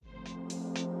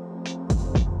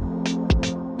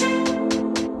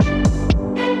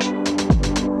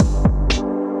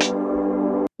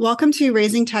Welcome to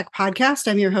Raising Tech Podcast.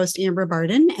 I'm your host, Amber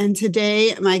Barden, and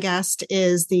today my guest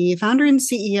is the founder and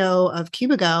CEO of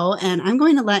Cubigo, and I'm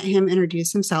going to let him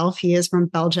introduce himself. He is from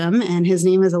Belgium, and his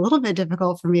name is a little bit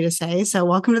difficult for me to say, so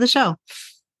welcome to the show.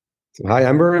 Hi,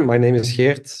 Amber. My name is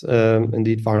Geert,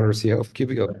 indeed founder and CEO of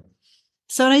Cubigo.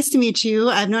 So nice to meet you.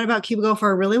 I've known about Cubigo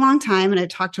for a really long time, and I've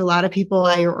talked to a lot of people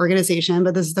at your organization,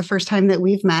 but this is the first time that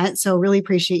we've met, so really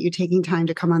appreciate you taking time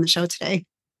to come on the show today.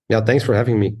 Yeah, thanks for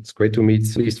having me. It's great to meet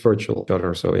at least virtual each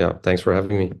other. So yeah, thanks for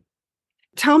having me.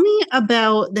 Tell me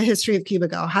about the history of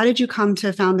Cubigo. How did you come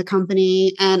to found the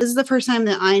company? And this is the first time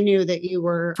that I knew that you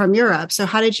were from Europe. So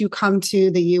how did you come to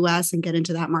the US and get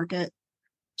into that market?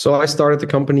 So I started the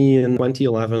company in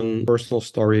 2011, personal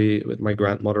story with my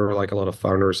grandmother, like a lot of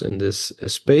founders in this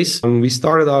space. And we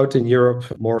started out in Europe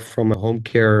more from a home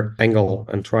care angle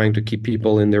and trying to keep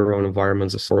people in their own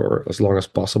environments for as long as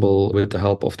possible with the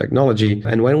help of technology.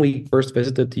 And when we first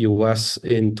visited the US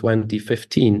in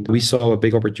 2015, we saw a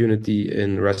big opportunity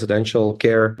in residential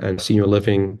care and senior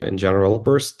living in general.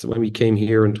 First, when we came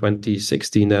here in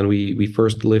 2016, then we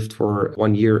first lived for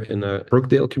 1 year in a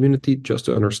Brookdale community just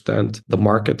to understand the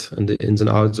market and the ins and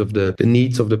outs of the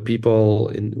needs of the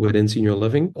people within senior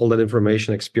living. All that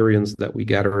information experience that we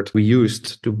gathered, we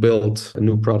used to build a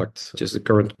new product, which is the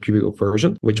current Cubigo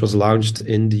version, which was launched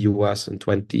in the US in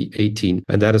 2018.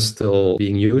 And that is still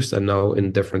being used and now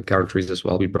in different countries as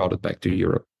well. We brought it back to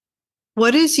Europe.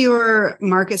 What is your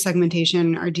market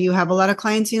segmentation? Or do you have a lot of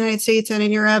clients in the United States and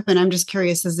in Europe? And I'm just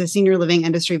curious, is the senior living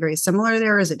industry very similar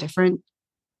there? Or is it different?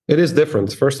 It is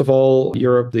different. First of all,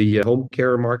 Europe, the home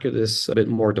care market is a bit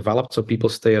more developed. So people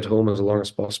stay at home as long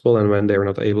as possible. And when they're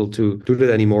not able to do that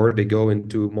anymore, they go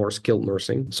into more skilled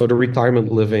nursing. So the retirement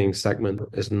living segment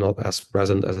is not as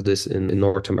present as it is in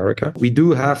North America. We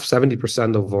do have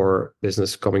 70% of our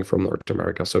business coming from North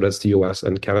America. So that's the US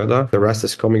and Canada. The rest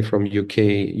is coming from UK,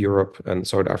 Europe, and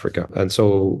South Africa. And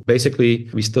so basically,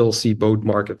 we still see both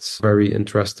markets very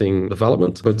interesting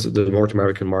development, but the North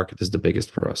American market is the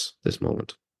biggest for us at this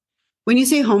moment. When you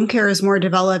say home care is more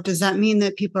developed, does that mean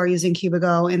that people are using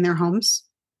Cubigo in their homes?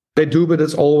 They do, but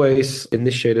it's always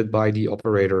initiated by the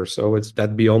operator. So it's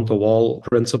that beyond the wall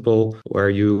principle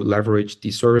where you leverage the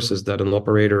services that an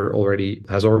operator already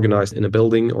has organized in a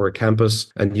building or a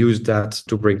campus and use that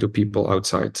to bring to people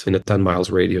outside in a 10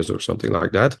 miles radius or something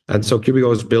like that. And so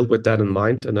Cubigo is built with that in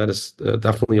mind. And that is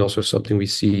definitely also something we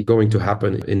see going to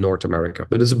happen in North America,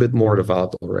 but it's a bit more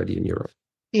developed already in Europe.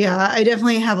 Yeah, I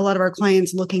definitely have a lot of our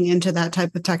clients looking into that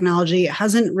type of technology. It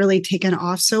hasn't really taken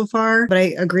off so far, but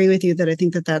I agree with you that I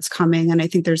think that that's coming. And I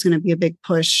think there's going to be a big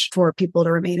push for people to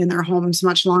remain in their homes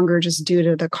much longer just due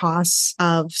to the costs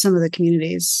of some of the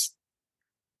communities.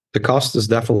 The cost is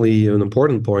definitely an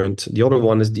important point. The other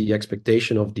one is the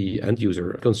expectation of the end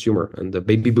user, consumer. And the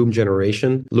baby boom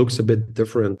generation looks a bit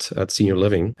different at senior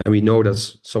living. And we know that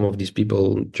some of these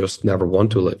people just never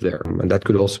want to live there. And that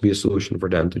could also be a solution for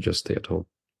them to just stay at home.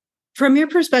 From your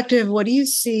perspective, what do you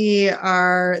see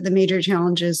are the major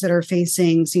challenges that are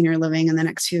facing senior living in the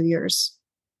next few years?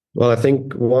 Well, I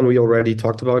think one we already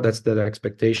talked about, that's the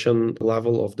expectation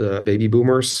level of the baby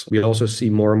boomers. We also see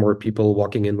more and more people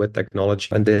walking in with technology,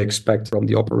 and they expect from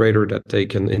the operator that they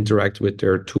can interact with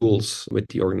their tools with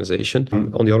the organization.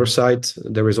 On the other side,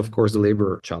 there is, of course, the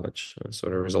labor challenge. So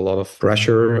there is a lot of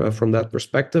pressure from that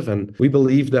perspective. And we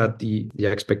believe that the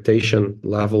expectation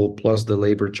level plus the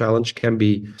labor challenge can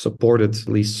be supported, at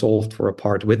least solved for a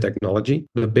part with technology.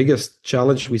 The biggest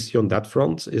challenge we see on that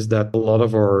front is that a lot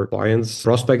of our clients,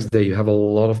 prospects, they have a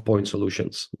lot of point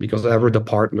solutions because every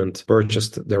department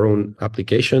purchased their own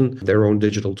application, their own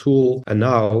digital tool. And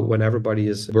now when everybody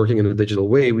is working in a digital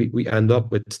way, we end up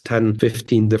with 10,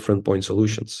 15 different point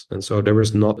solutions. And so there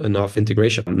is not enough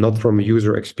integration, not from a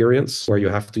user experience where you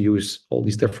have to use all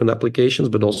these different applications,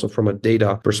 but also from a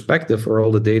data perspective where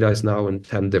all the data is now in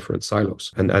 10 different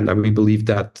silos. And we believe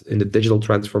that in the digital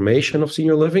transformation of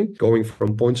senior living, going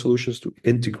from point solutions to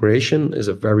integration is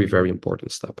a very, very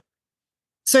important step.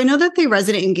 So I know that the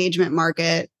resident engagement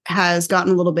market has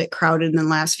gotten a little bit crowded in the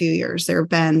last few years. There have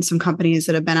been some companies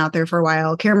that have been out there for a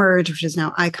while, CareMerge, which is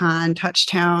now Icon,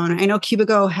 Touchtown. I know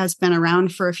Cubigo has been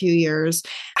around for a few years.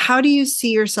 How do you see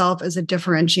yourself as a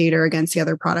differentiator against the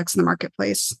other products in the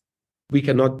marketplace? we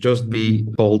cannot just be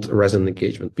called resident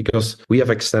engagement because we have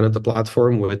extended the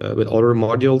platform with other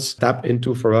modules, tap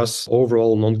into for us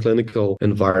overall non-clinical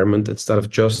environment instead of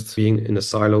just being in a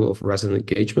silo of resident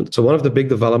engagement. So one of the big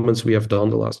developments we have done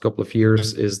the last couple of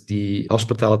years is the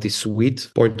hospitality suite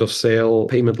point of sale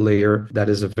payment layer that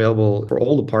is available for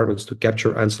all departments to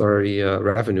capture ancillary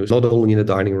revenues, not only in the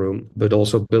dining room, but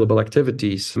also billable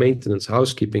activities, maintenance,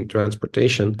 housekeeping,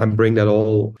 transportation, and bring that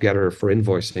all together for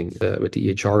invoicing with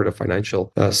the EHR, the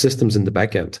financial systems in the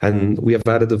backend. And we have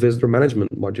added the visitor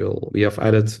management module. We have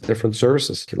added different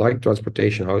services like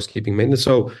transportation, housekeeping, maintenance.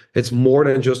 So it's more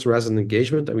than just resident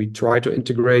engagement. And we try to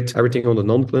integrate everything on the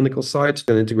non-clinical side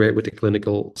and integrate with the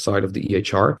clinical side of the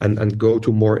EHR and go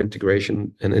to more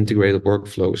integration and integrated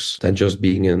workflows than just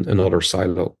being in another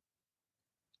silo.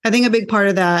 I think a big part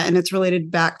of that, and it's related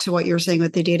back to what you're saying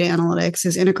with the data analytics,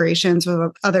 is integrations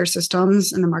with other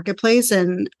systems in the marketplace.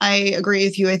 And I agree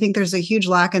with you. I think there's a huge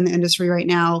lack in the industry right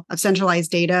now of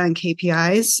centralized data and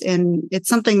KPIs. And it's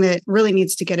something that really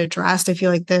needs to get addressed. I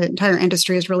feel like the entire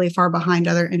industry is really far behind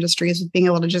other industries with being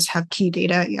able to just have key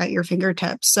data at your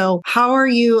fingertips. So how are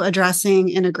you addressing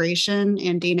integration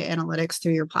and data analytics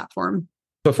through your platform?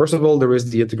 So first of all, there is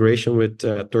the integration with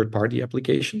third-party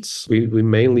applications. We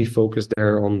mainly focus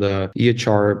there on the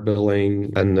EHR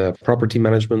billing and property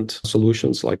management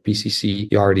solutions like PCC,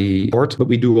 Yardi, Port. But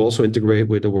we do also integrate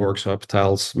with the WorksHub,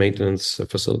 TELS, maintenance,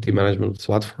 facility management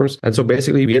platforms. And so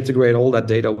basically, we integrate all that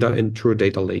data in through a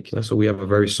data lake. So we have a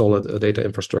very solid data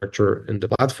infrastructure in the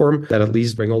platform that at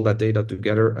least bring all that data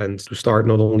together and to start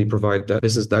not only provide the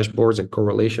business dashboards and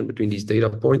correlation between these data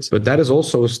points, but that is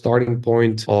also a starting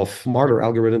point of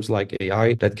smarter algorithms like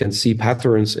AI that can see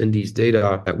patterns in these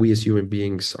data that we as human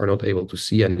beings are not able to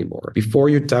see anymore. Before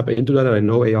you tap into that, and I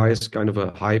know AI is kind of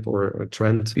a hype or a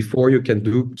trend, before you can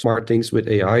do smart things with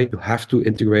AI, you have to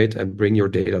integrate and bring your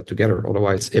data together.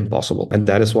 Otherwise, it's impossible. And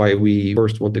that is why we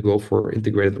first want to go for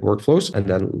integrated workflows and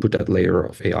then put that layer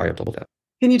of AI on top of that.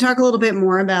 Can you talk a little bit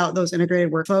more about those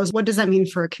integrated workflows? What does that mean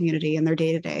for a community in their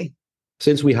day-to-day?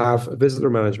 Since we have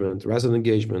visitor management, resident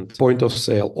engagement, point of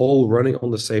sale, all running on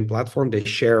the same platform, they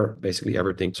share basically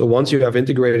everything. So once you have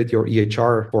integrated your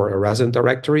EHR for a resident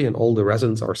directory and all the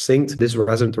residents are synced, this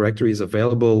resident directory is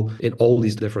available in all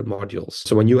these different modules.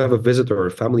 So when you have a visitor,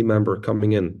 a family member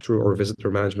coming in through our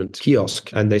visitor management kiosk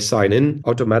and they sign in,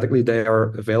 automatically they are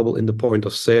available in the point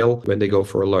of sale when they go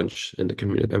for a lunch in the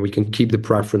community. And we can keep the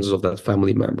preferences of that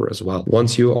family member as well.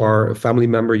 Once you are a family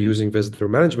member using visitor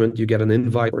management, you get an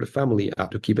invite for the family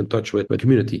app to keep in touch with the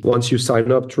community. Once you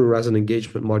sign up through resident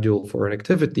engagement module for an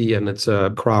activity and it's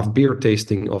a craft beer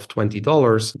tasting of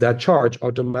 $20, that charge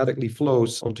automatically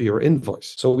flows onto your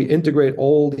invoice. So we integrate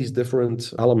all these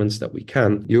different elements that we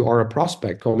can. You are a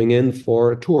prospect coming in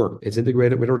for a tour. It's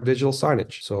integrated with our digital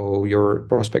signage. So your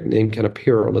prospect name can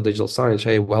appear on the digital signage.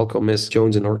 Hey, welcome Miss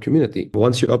Jones in our community.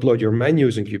 Once you upload your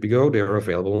menus in Cubigo, they are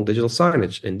available on digital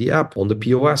signage in the app, on the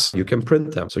POS. You can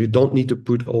print them. So you don't need to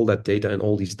put all that data in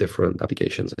all these different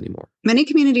applications anymore. Many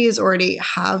communities already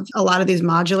have a lot of these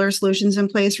modular solutions in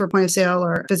place for point of sale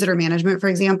or visitor management, for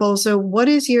example. So what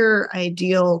is your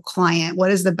ideal client? What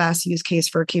is the best use case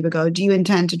for Cubigo? Do you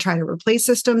intend to try to replace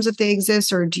systems if they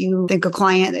exist? Or do you think a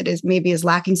client that is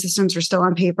lacking systems or still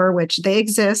on paper, which they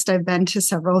exist? I've been to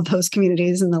several of those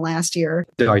communities in the last year.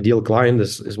 The ideal client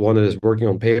is one that is working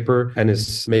on paper and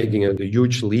is making a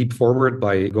huge leap forward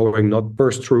by going not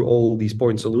first through all these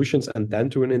point solutions and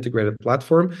then to an integrated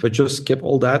platform, but just skip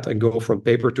all that and go from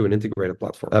paper to an integrated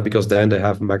platform because then they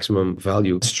have maximum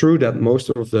value. It's true that most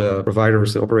of the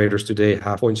providers and operators today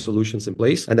have point solutions in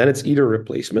place, and then it's either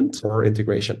replacement or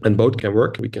integration, and both can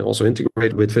work. We can also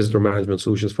integrate with visitor management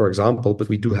solutions, for example, but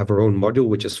we do have our own module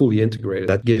which is fully integrated.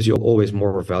 That gives you always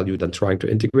more value than trying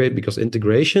to integrate, because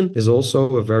integration is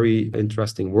also a very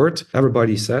interesting word.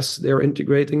 Everybody says they're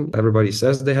integrating, everybody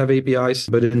says they have APIs,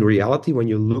 but in reality, when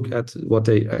you look at what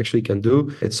they actually can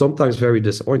do, it's sometimes very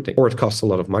disappointing or it costs a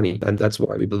lot of money. And that's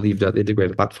why we believe that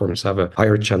integrated platforms have a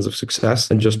higher chance of success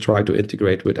than just try to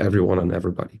integrate with everyone and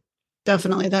everybody.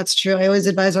 Definitely, that's true. I always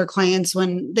advise our clients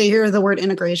when they hear the word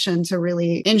integration to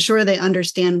really ensure they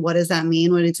understand what does that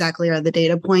mean, what exactly are the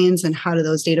data points, and how do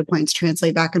those data points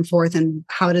translate back and forth, and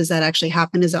how does that actually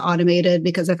happen? Is it automated?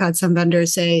 Because I've had some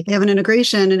vendors say they have an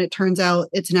integration and it turns out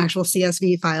it's an actual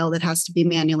CSV file that has to be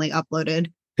manually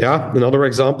uploaded. Yeah, another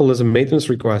example is a maintenance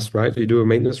request, right? You do a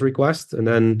maintenance request and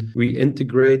then we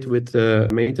integrate with the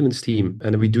maintenance team.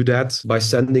 And we do that by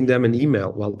sending them an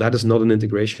email. Well, that is not an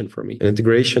integration for me. An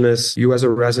integration is you as a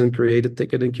resident create a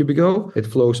ticket in Cubigo. It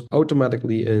flows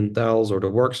automatically in Tels or the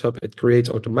Workshop. It creates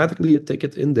automatically a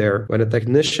ticket in there. When a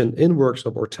technician in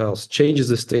Workshop or Tels changes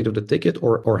the state of the ticket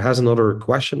or has another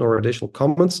question or additional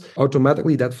comments,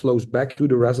 automatically that flows back to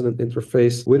the resident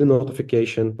interface with a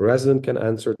notification. Resident can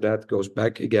answer that, goes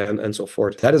back again, and so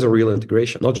forth. That is a real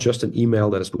integration, not just an email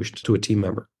that is pushed to a team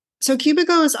member. So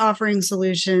Cubigo is offering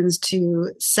solutions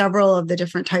to several of the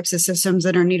different types of systems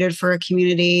that are needed for a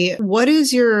community. What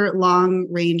is your long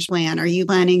range plan? Are you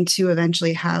planning to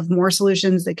eventually have more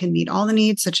solutions that can meet all the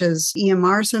needs, such as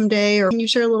EMR someday? Or can you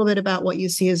share a little bit about what you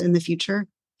see as in the future?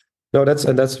 No, that's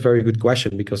a very good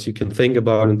question, because you can think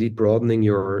about indeed broadening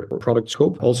your product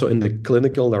scope also in the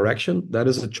clinical direction. That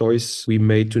is a choice we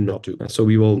made to not do. So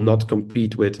we will not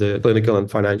compete with the clinical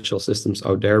and financial systems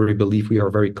out there. We believe we are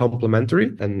very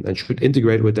complementary and should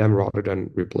integrate with them rather than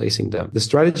replacing them. The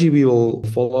strategy we will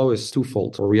follow is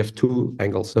twofold, or we have two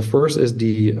angles. The first is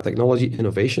the technology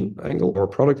innovation angle or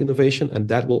product innovation, and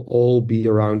that will all be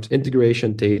around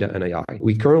integration, data, and AI.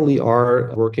 We currently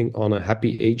are working on a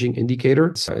happy aging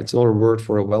indicator. It's a word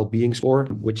for a well-being score,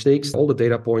 which takes all the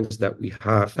data points that we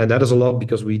have. And that is a lot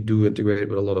because we do integrate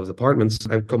with a lot of departments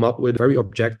and come up with a very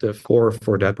objective score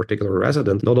for that particular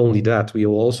resident. Not only that, we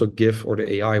will also give, or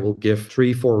the AI will give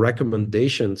 3-4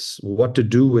 recommendations what to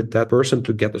do with that person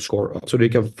to get the score up. So they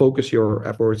can focus your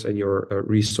efforts and your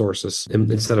resources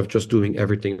instead of just doing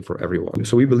everything for everyone.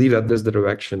 So we believe that this is the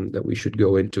direction that we should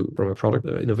go into from a product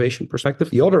innovation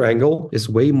perspective. The other angle is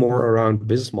way more around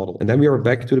business model. And then we are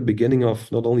back to the beginning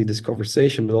of not only this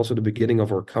conversation, but also the beginning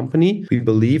of our company. We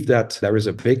believe that there is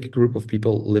a big group of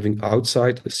people living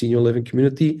outside the senior living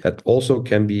community that also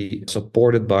can be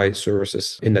supported by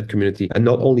services in that community. And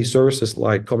not only services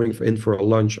like coming in for a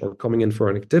lunch or coming in for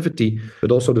an activity, but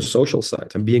also the social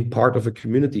side and being part of a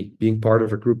community, being part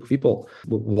of a group of people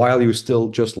while you still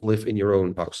just live in your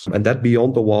own house. And that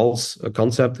beyond the walls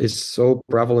concept is so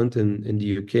prevalent in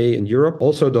the UK and Europe.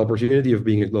 Also, the opportunity of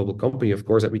being a global company, of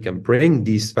course, that we can bring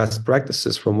these best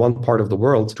practices from one part of the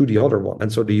world to the other one.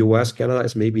 And so the US, Canada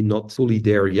is maybe not fully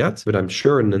there yet, but I'm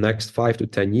sure in the next 5 to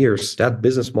 10 years, that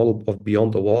business model of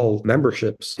beyond the wall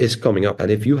memberships is coming up. And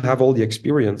if you have all the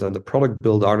experience and the product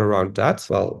built out around that,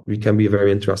 well, we can be a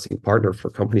very interesting partner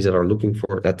for companies that are looking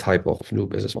for that type of new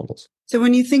business models. So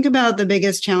when you think about the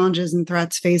biggest challenges and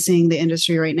threats facing the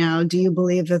industry right now, do you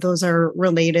believe that those are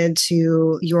related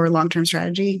to your long-term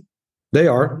strategy? They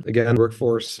are. Again,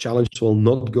 workforce challenges will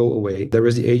not go away. There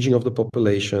is the aging of the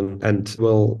population, and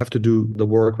we'll have to do the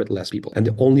work with less people. And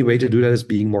the only way to do that is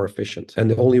being more efficient.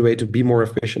 And the only way to be more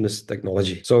efficient is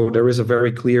technology. So there is a very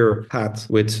clear path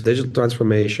with digital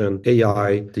transformation,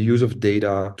 AI, the use of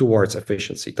data towards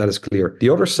efficiency. That is clear.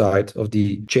 The other side of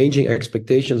the changing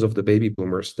expectations of the baby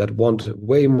boomers that want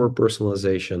way more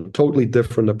personalization, totally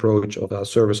different approach of a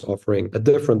service offering, a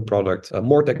different product,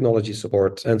 more technology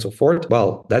support, and so forth.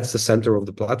 Well, that's the center of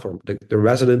the platform. The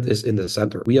resident is in the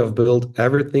center. We have built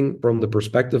everything from the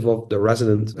perspective of the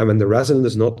resident. And when the resident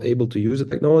is not able to use the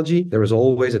technology, there is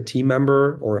always a team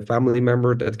member or a family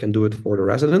member that can do it for the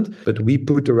resident. But we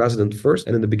put the resident first.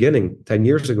 And in the beginning, 10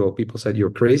 years ago, people said, you're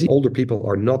crazy. Older people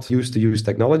are not used to use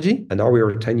technology. And now we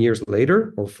are 10 years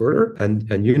later or further.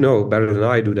 And you know better than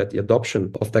I do that the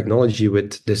adoption of technology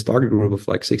with this target group of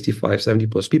like 65, 70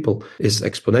 plus people is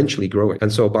exponentially growing.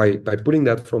 And so by putting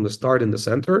that from the start in the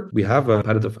center, we have a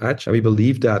competitive edge. And we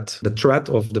believe that the threat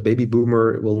of the baby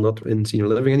boomer will not in senior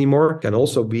living anymore can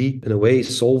also be, in a way,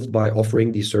 solved by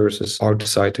offering these services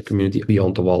outside the community,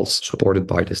 beyond the walls, supported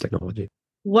by this technology.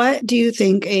 What do you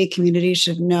think a community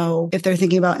should know if they're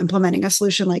thinking about implementing a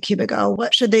solution like Cubigo?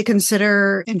 What should they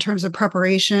consider in terms of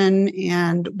preparation,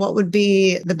 and what would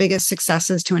be the biggest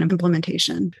successes to an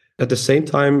implementation? At the same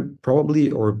time,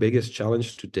 probably our biggest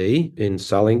challenge today in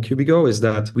selling Cubigo is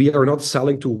that we are not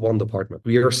selling to one department.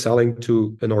 We are selling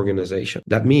to an organization.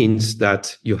 That means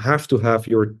that you have to have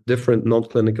your different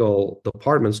non-clinical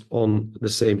departments on the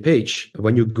same page.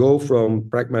 When you go from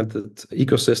fragmented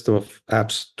ecosystem of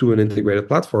apps to an integrated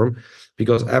platform,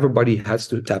 because everybody has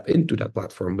to tap into that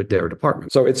platform with their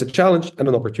department. So it's a challenge and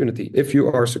an opportunity. If you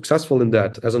are successful in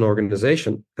that as an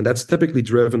organization, and that's typically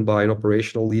driven by an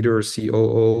operational leader,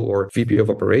 COO, or VP of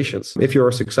operations. If you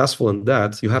are successful in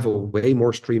that, you have a way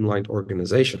more streamlined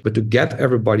organization. But to get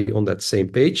everybody on that same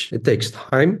page, it takes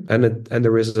time, and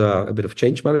there is a bit of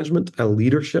change management and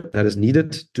leadership that is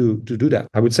needed to do that.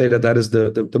 I would say that is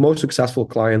the most successful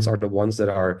clients are the ones that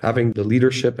are having the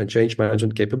leadership and change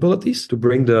management capabilities to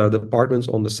bring the partner departments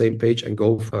on the same page and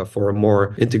go for a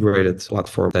more integrated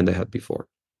platform than they had before.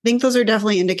 I think those are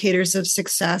definitely indicators of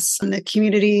success in the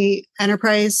community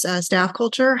enterprise staff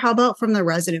culture. How about from the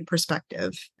resident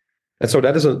perspective? And so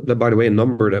that is, by the way, a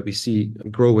number that we see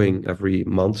growing every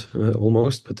month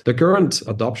almost. But the current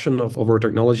adoption of our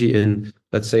technology in,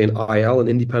 let's say, an IL, an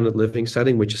independent living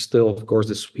setting, which is still, of course,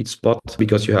 the sweet spot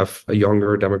because you have a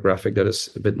younger demographic that is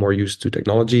a bit more used to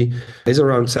technology, is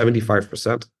around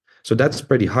 75%. So that's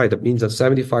pretty high. That means that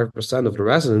 75% of the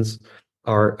residents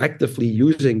are actively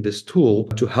using this tool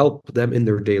to help them in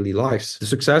their daily lives. The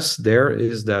success there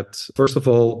is that, first of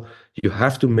all, you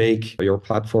have to make your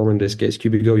platform, in this case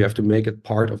Cubigo, you have to make it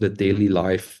part of the daily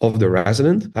life of the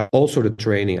resident. Also the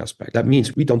training aspect. That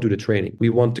means we don't do the training. We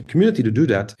want the community to do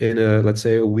that in let's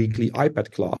say, a weekly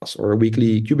iPad class or a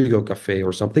weekly Cubigo cafe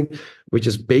or something, which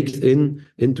is baked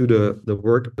into the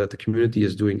work that the community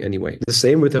is doing anyway. The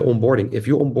same with the onboarding. If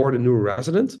you onboard a new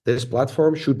resident, this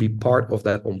platform should be part of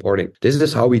that onboarding. This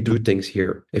is how we do things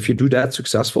here. If you do that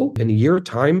successful, in a year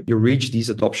time, you reach these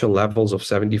adoption levels of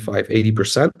 75,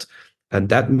 80%. And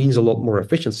that means a lot more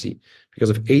efficiency, because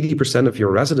if 80% of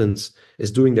your residents is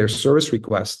doing their service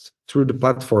requests through the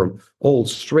platform, all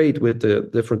straight with the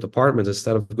different departments,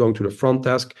 instead of going to the front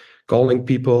desk, calling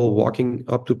people, walking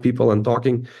up to people and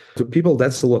talking to people,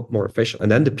 that's a lot more efficient.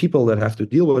 And then the people that have to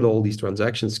deal with all these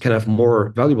transactions can have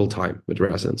more valuable time with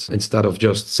residents instead of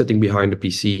just sitting behind a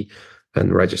PC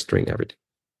and registering everything.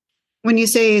 When you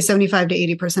say 75 to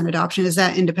 80% adoption, is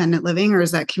that independent living or is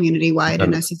that community-wide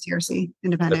in SCCRC?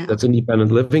 Independent. That's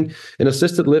independent living. In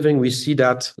assisted living, we see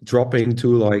that dropping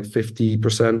to like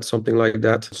 50%, something like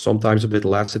that. Sometimes a bit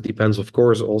less. It depends, of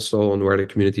course, also on where the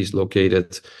community is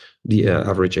located, the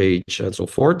average age and so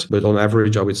forth. But on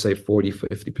average, I would say 40,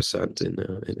 50%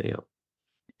 in AL.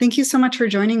 Thank you so much for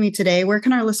joining me today. Where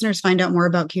can our listeners find out more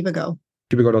about Cubigo?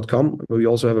 Cubigo.com. We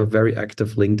also have a very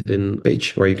active LinkedIn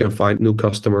page where you can find new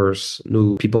customers,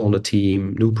 new people on the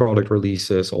team, new product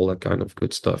releases, all that kind of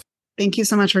good stuff. Thank you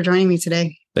so much for joining me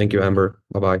today. Thank you, Amber.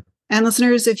 Bye-bye. And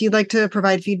listeners, if you'd like to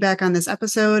provide feedback on this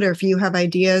episode, or if you have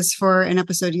ideas for an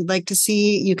episode you'd like to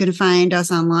see, you can find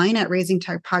us online at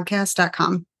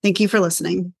raisingtechpodcast.com. Thank you for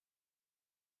listening.